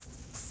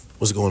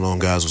What's going on,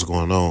 guys? What's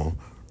going on?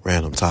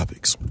 Random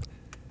topics.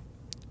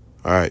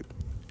 All right.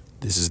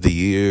 This is the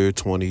year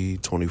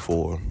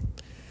 2024.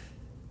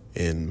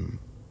 And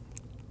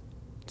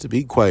to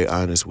be quite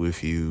honest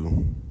with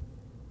you,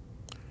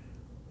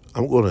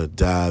 I'm going to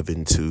dive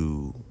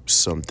into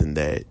something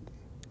that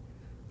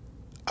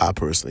I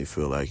personally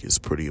feel like is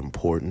pretty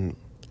important.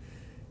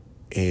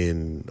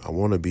 And I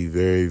want to be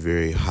very,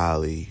 very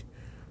highly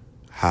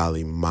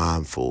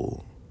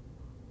mindful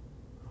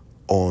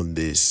on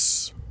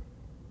this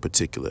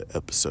particular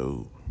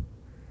episode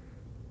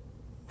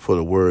for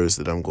the words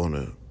that I'm going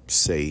to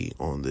say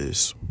on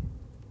this.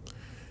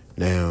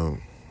 Now,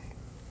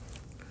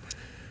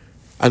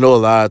 I know a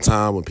lot of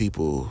time when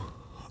people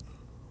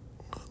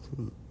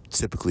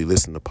typically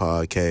listen to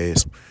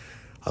podcasts,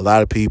 a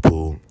lot of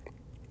people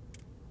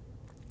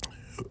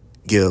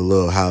get a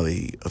little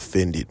highly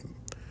offended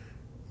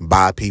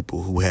by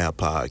people who have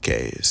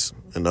podcasts.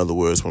 In other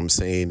words, what I'm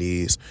saying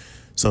is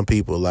some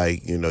people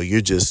you're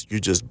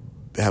just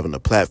having a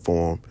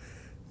platform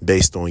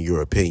based on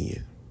your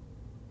opinion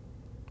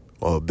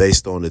or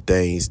based on the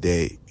things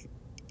that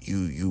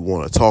you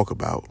want to talk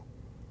about.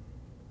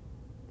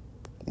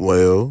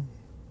 Well,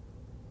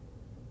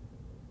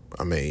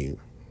 I mean,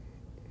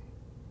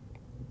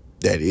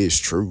 that is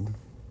true.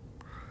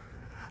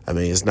 I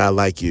mean, it's not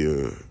like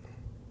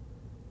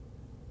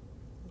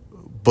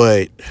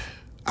but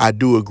I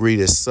do agree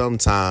that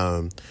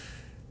sometimes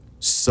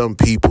some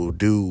people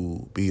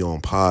do be on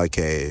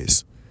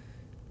podcasts,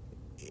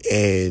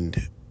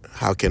 and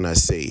how can I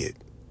say it?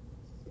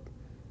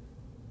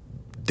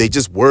 They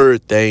just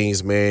word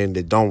things, man,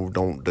 that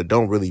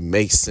don't really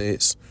make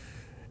sense,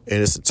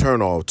 and it's a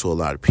turnoff to a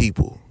lot of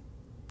people.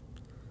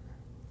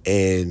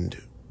 And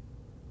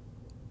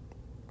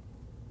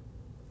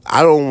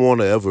I don't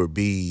want to ever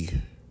be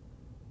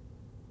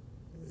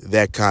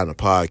that kind of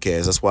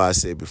podcast. That's why I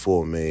said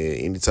before, man,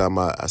 anytime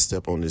I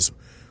step on this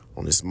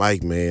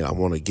mic, man, I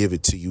want to give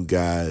it to you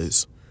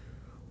guys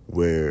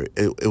where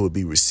it would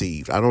be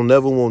received. I don't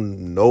never want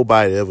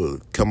nobody to ever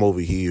come over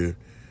here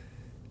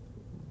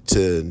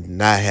to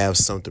not have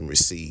something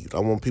received. I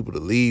want people to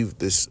leave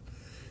this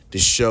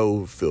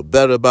show feel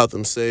better about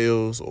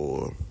themselves,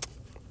 or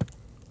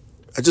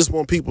I just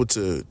want people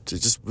to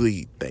just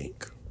really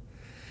think.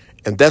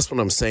 And that's what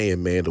I'm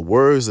saying, man. The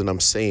words that I'm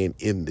saying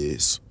in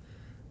this,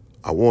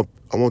 I want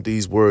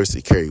these words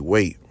to carry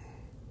weight.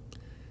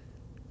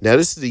 Now,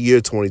 this is the year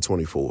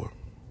 2024.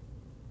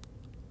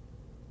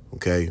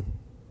 Okay?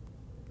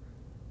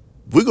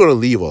 We're going to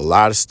leave a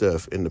lot of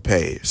stuff in the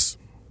past.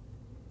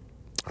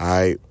 All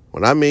right?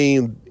 When I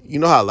mean, you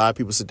know how a lot of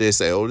people sit there and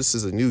say, oh, this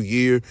is a new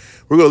year.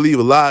 We're going to leave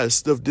a lot of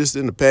stuff this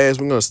in the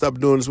past. We're going to stop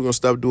doing this. We're going to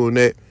stop doing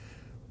that.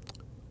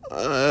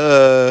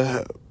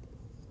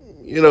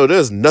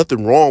 There's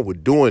nothing wrong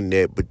with doing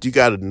that, but you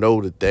got to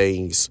know the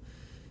things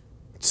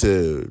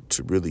to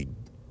really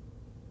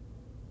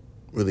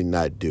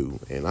not do.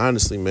 And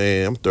honestly,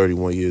 man, I'm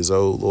 31 years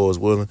old. Lord's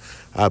willing,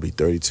 I'll be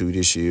 32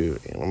 this year.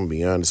 And I'm going to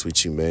be honest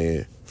with you,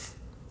 man.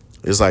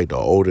 It's like the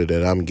older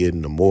that I'm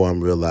getting, the more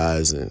I'm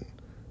realizing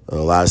a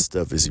lot of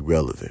stuff is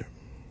irrelevant.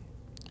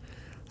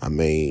 I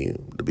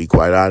mean, to be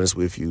quite honest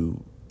with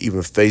you,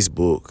 even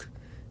Facebook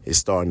is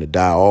starting to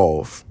die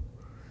off.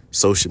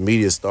 Social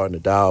media is starting to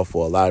die off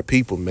for a lot of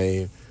people,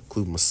 man,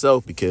 including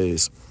myself,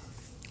 because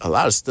a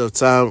lot of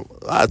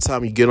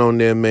time you get on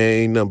there, man,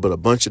 ain't nothing but a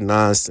bunch of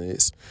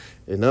nonsense.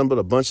 And nothing but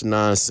a bunch of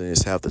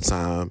nonsense half the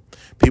time.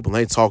 People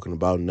ain't talking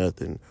about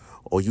nothing.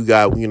 Or you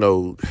got,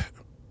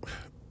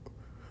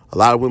 a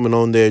lot of women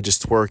on there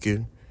just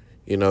twerking,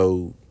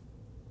 a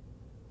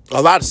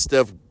lot of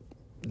stuff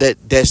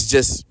that's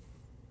just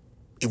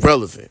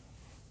irrelevant.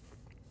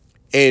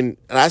 And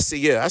I say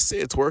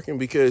twerking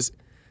because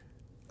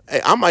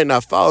hey, I might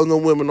not follow no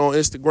women on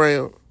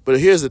Instagram, but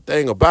here's the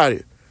thing about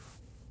it.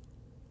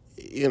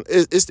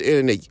 It's the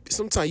internet.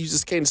 Sometimes you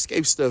just can't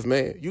escape stuff,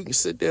 man. You can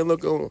sit there and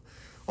look on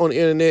the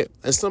internet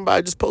and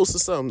somebody just posted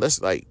something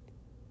that's like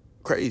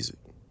crazy.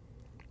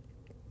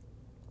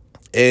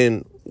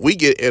 And we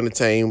get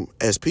entertained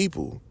as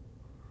people.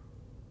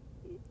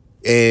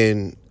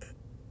 And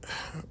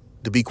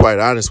to be quite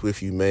honest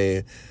with you,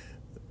 man,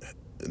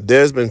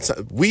 there's been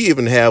we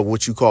even have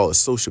what you call a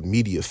social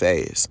media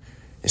fast.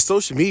 And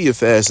social media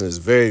fasting is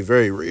very,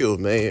 very real,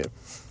 man.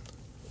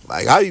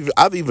 Like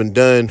I've even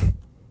done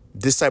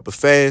this type of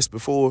fast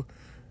before,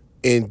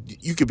 and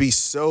you could be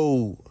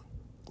so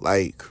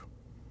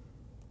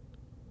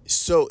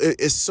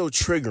it's so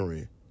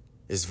triggering.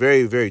 It's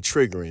very, very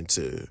triggering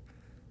to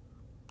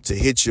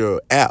hit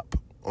your app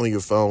on your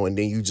phone, and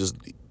then you just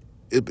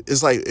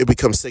it's like it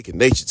becomes second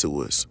nature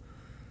to us.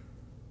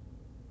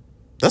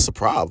 That's a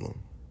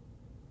problem.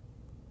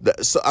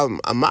 In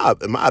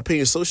my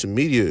opinion, social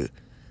media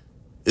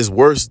is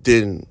worse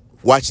than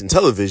watching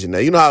television. Now,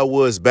 you know how it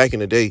was back in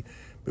the day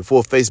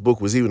before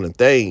Facebook was even a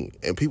thing,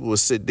 and people would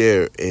sit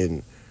there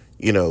and,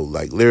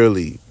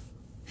 literally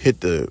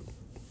hit the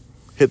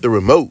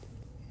remote,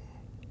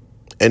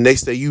 and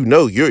next thing you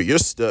know, you're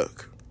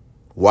stuck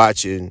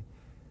watching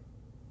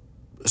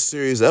a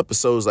series of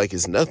episodes like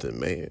it's nothing,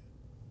 man.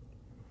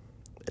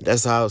 And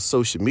that's how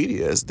social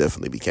media has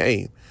definitely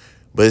became.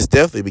 But it's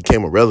definitely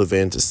became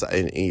irrelevant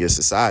in your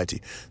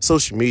society.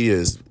 Social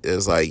media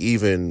is like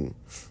even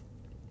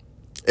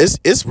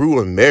it's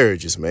ruined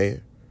marriages,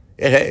 man.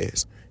 It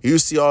has. You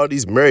see all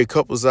these married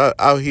couples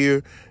out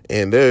here,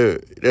 and they're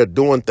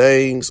doing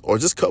things, or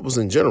just couples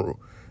in general,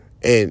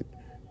 and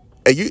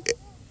you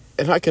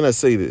and how can I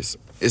say this?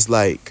 It's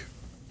like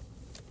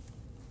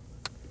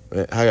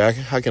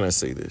how can I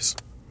say this?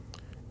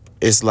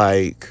 It's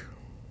like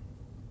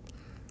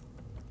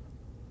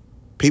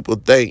people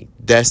think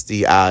that's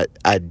the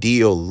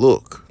ideal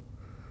look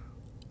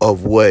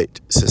of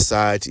what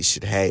society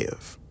should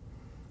have.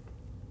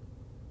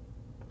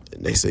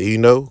 And they say,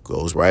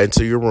 goes right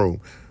into your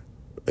room,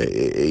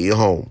 your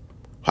home.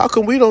 How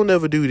come we don't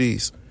ever do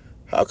these?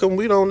 How come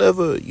we don't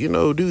ever,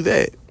 do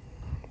that?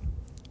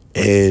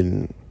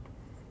 And,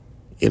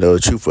 the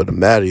truth of the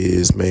matter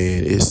is,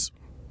 man, it's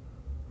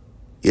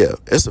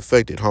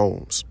affected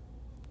homes.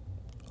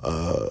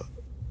 I'll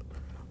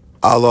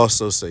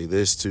also say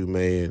this too,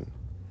 man,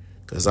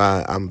 because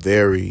I'm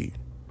very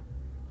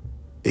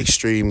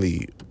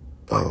extremely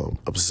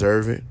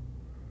observant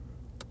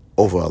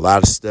over a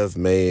lot of stuff,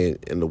 man,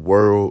 in the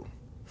world.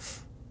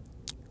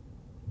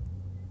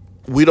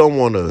 We don't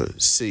want to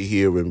sit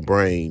here and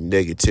bring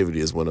negativity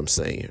is what I'm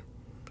saying.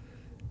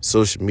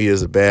 Social media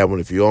is a bad one.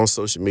 If you're on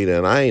social media,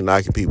 and I ain't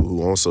knocking people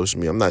who are on social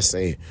media, I'm not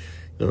saying,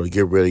 to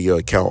get rid of your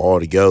account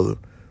altogether,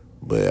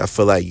 but I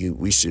feel like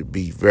we should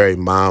be very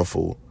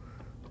mindful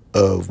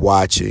of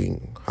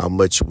watching how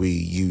much we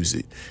use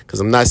it. Because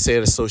I'm not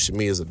saying that social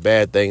media is a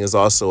bad thing. There's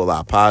also a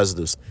lot of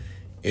positives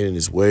in it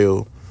as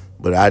well.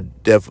 But I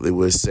definitely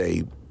would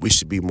say we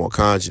should be more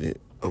cognizant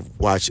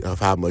of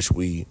how much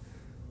we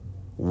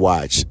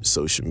watch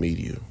social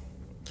media.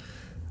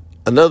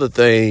 Another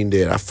thing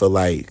that I feel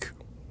like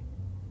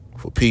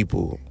for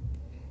people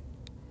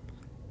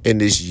in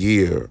this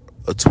year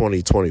of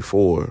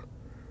 2024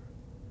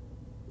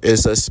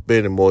 is us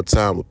spending more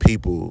time with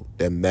people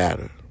that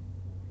matter.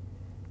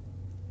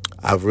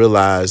 I've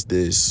realized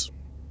this,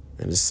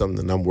 and it's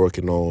something I'm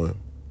working on.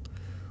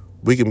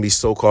 We can be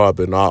so caught up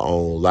in our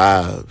own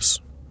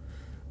lives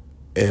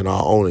and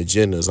our own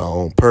agendas, our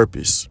own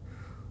purpose.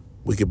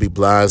 We could be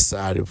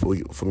blindsided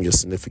from your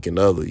significant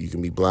other. You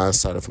can be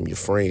blindsided from your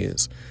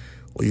friends,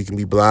 or you can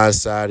be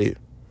blindsided.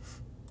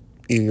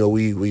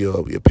 We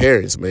are your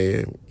parents,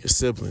 man, your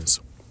siblings.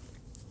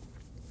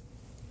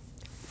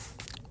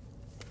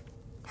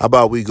 How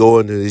about we go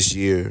into this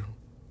year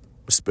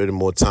spending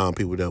more time with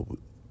people that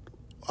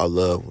are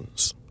loved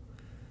ones?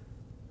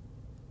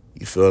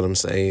 You feel what I'm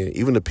saying?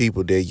 Even the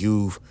people that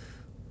you've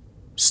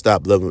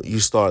stopped loving, you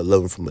start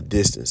loving from a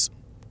distance.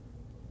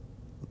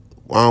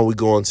 Why don't we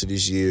go into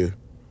this year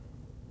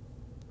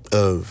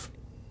of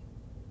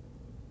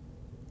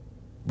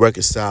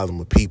reconciling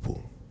with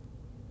people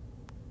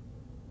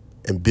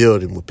and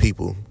building with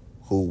people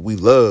who we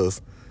love,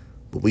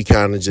 but we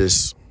kind of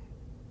just,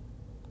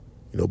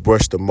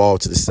 brush them all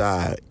to the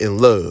side in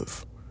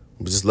love.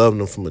 We're just loving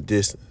them from a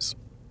distance.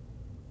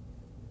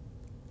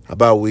 How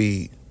about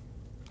we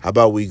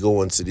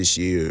go into this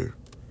year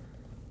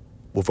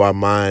with our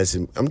minds,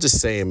 and I'm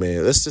just saying,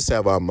 man, let's just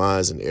have our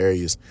minds in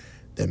areas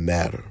that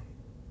matter.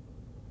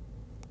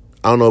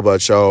 I don't know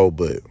about y'all,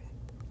 but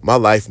my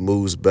life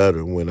moves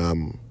better when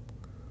I'm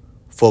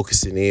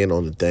focusing in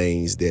on the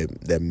things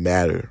that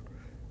matter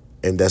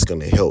and that's going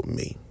to help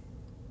me.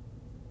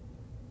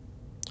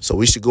 So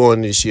we should go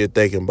in this year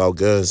thinking about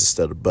guns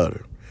instead of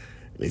butter.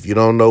 And if you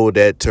don't know what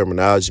that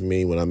terminology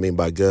means, what I mean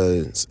by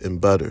guns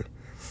and butter,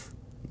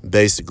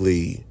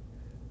 basically,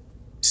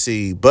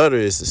 see, butter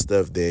is the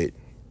stuff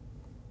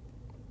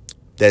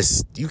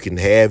that's you can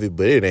have it,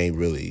 but it ain't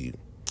really,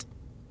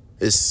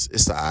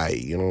 it's all right,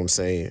 you know what I'm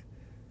saying?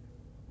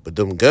 But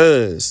them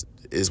guns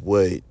is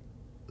what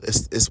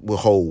will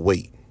hold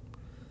weight,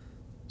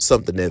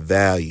 something that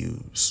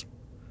values.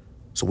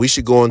 So we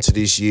should go into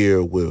this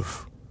year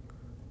with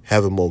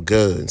having more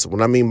guns.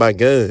 What I mean by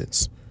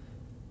guns,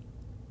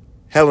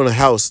 having a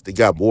house that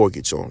got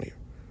mortgage on it,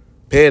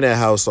 paying that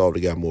house off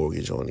that got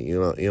mortgage on it. You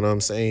know what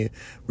I'm saying?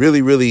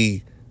 Really,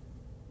 really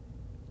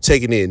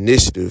taking the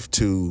initiative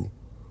to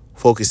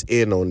focus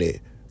in on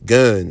that.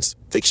 Guns,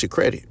 fix your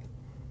credit.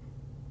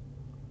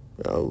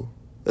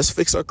 Let's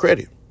fix our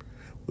credit.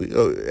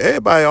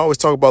 Everybody always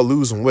talk about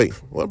losing weight.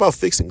 What about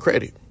fixing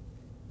credit?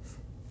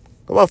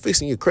 What about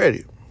fixing your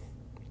credit?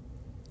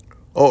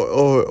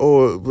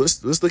 Or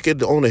let's look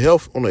at on the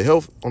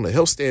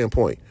health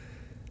standpoint.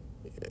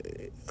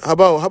 How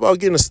about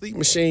getting a sleep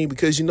machine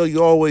because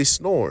you always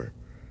snoring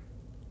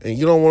and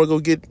you don't want to go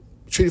get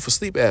treated for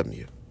sleep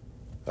apnea?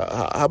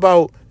 How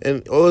about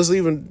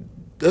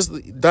let's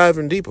dive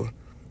in deeper.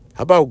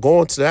 How about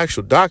going to the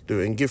actual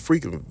doctor and get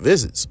frequent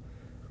visits?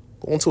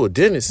 Going to a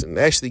dentist and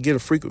actually get a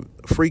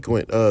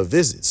frequent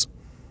visits.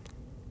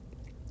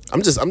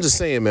 I'm just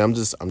saying, man.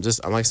 I'm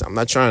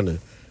not trying to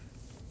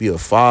be a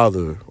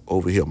father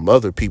over here,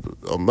 mother to people.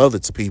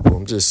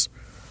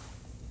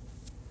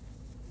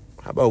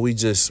 How about we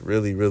just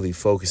really, really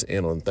focus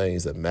in on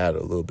things that matter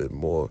a little bit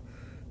more,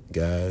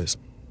 guys?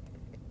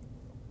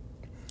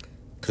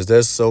 Because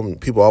there's some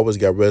people always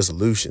got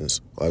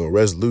resolutions, like a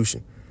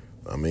resolution.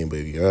 I mean, but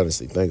if you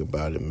honestly think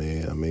about it,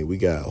 man, I mean, we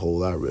got a whole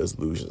lot of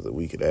resolutions that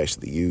we could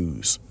actually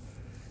use.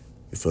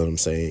 You feel what I'm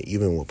saying?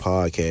 Even with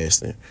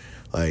podcasting,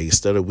 like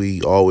instead of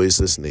we always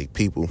listening to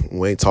people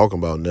who ain't talking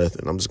about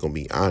nothing, I'm just gonna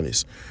be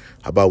honest.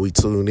 How about we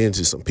tune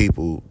into some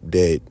people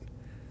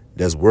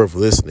that's worth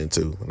listening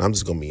to? And I'm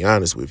just gonna be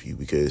honest with you,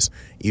 because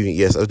even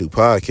yes, I do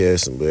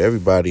podcasting, but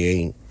everybody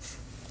ain't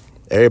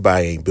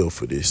built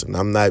for this. And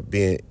I'm not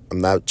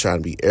trying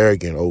to be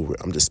arrogant over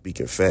it. I'm just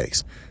speaking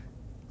facts.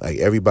 Like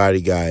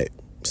everybody got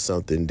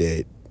something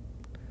that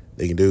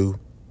they do,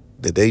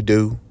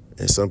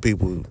 and some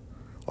people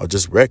are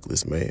just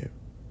reckless, man.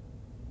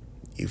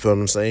 You feel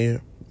what I'm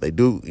saying? They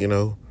do,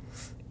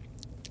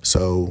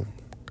 So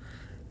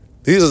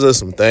these are just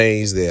some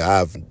things that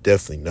I've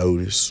definitely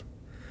noticed.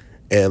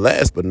 And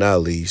last but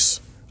not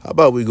least, how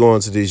about we go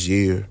into this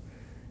year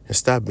and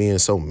stop being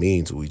so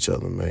mean to each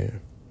other,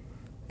 man?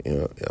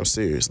 I'm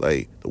serious.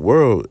 Like, the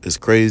world is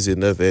crazy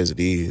enough as it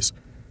is.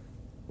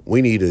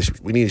 We need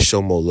to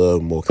show more love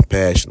and more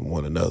compassion to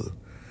one another.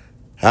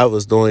 Half of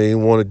us don't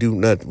even want to do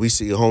nothing. We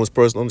see a homeless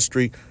person on the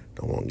street,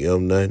 don't want to give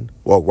them nothing.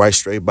 Walk right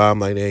straight by them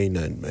like they ain't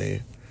nothing,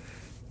 man.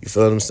 You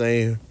feel what I'm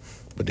saying?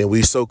 But then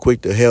we so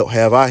quick to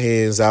have our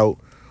hands out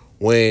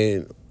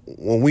when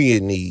we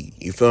in need.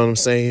 You feel what I'm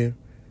saying?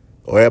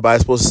 Or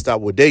everybody's supposed to stop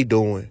what they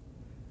doing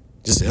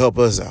just to help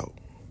us out.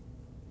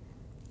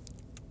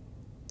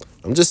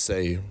 I'm just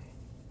saying.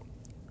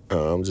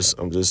 I'm just.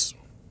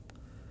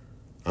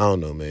 I don't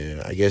know,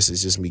 man. I guess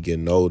it's just me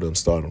getting older. I'm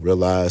starting to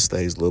realize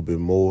things a little bit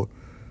more.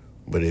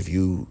 But if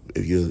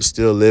you're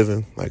still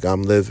living like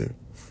I'm living,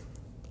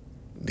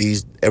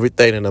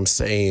 everything that I'm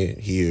saying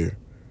here,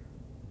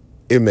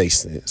 it makes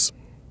sense.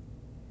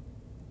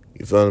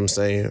 You feel what I'm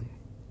saying?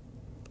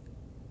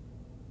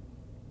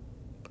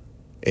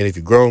 And if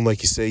you're grown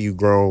like you say you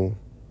grown,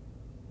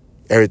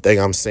 everything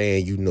I'm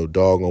saying,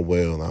 doggone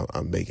well,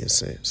 I'm making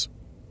sense.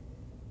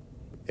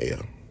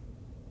 Yeah.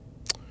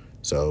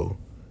 So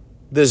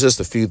there's just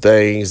a few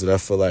things that I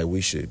feel like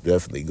we should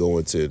definitely go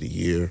into the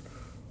year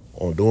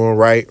on doing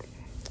right.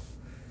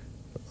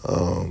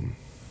 And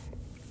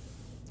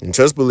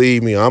just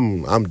believe me,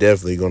 I'm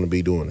definitely going to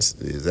be doing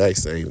the exact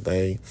same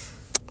thing.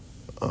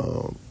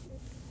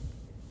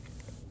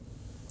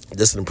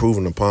 Just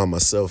improving upon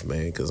myself,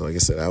 man. Because like I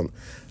said,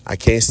 I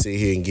can't sit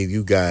here and give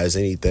you guys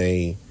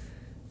anything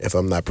if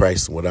I'm not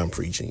practicing what I'm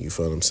preaching. You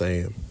feel what I'm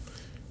saying?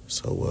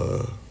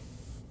 So,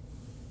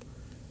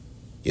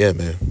 yeah,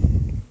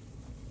 man.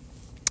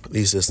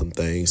 These are some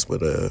things,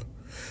 but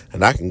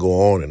and I can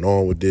go on and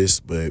on with this,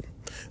 but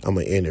I'm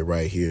gonna end it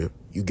right here.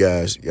 You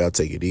guys, y'all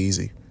take it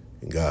easy,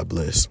 and God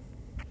bless.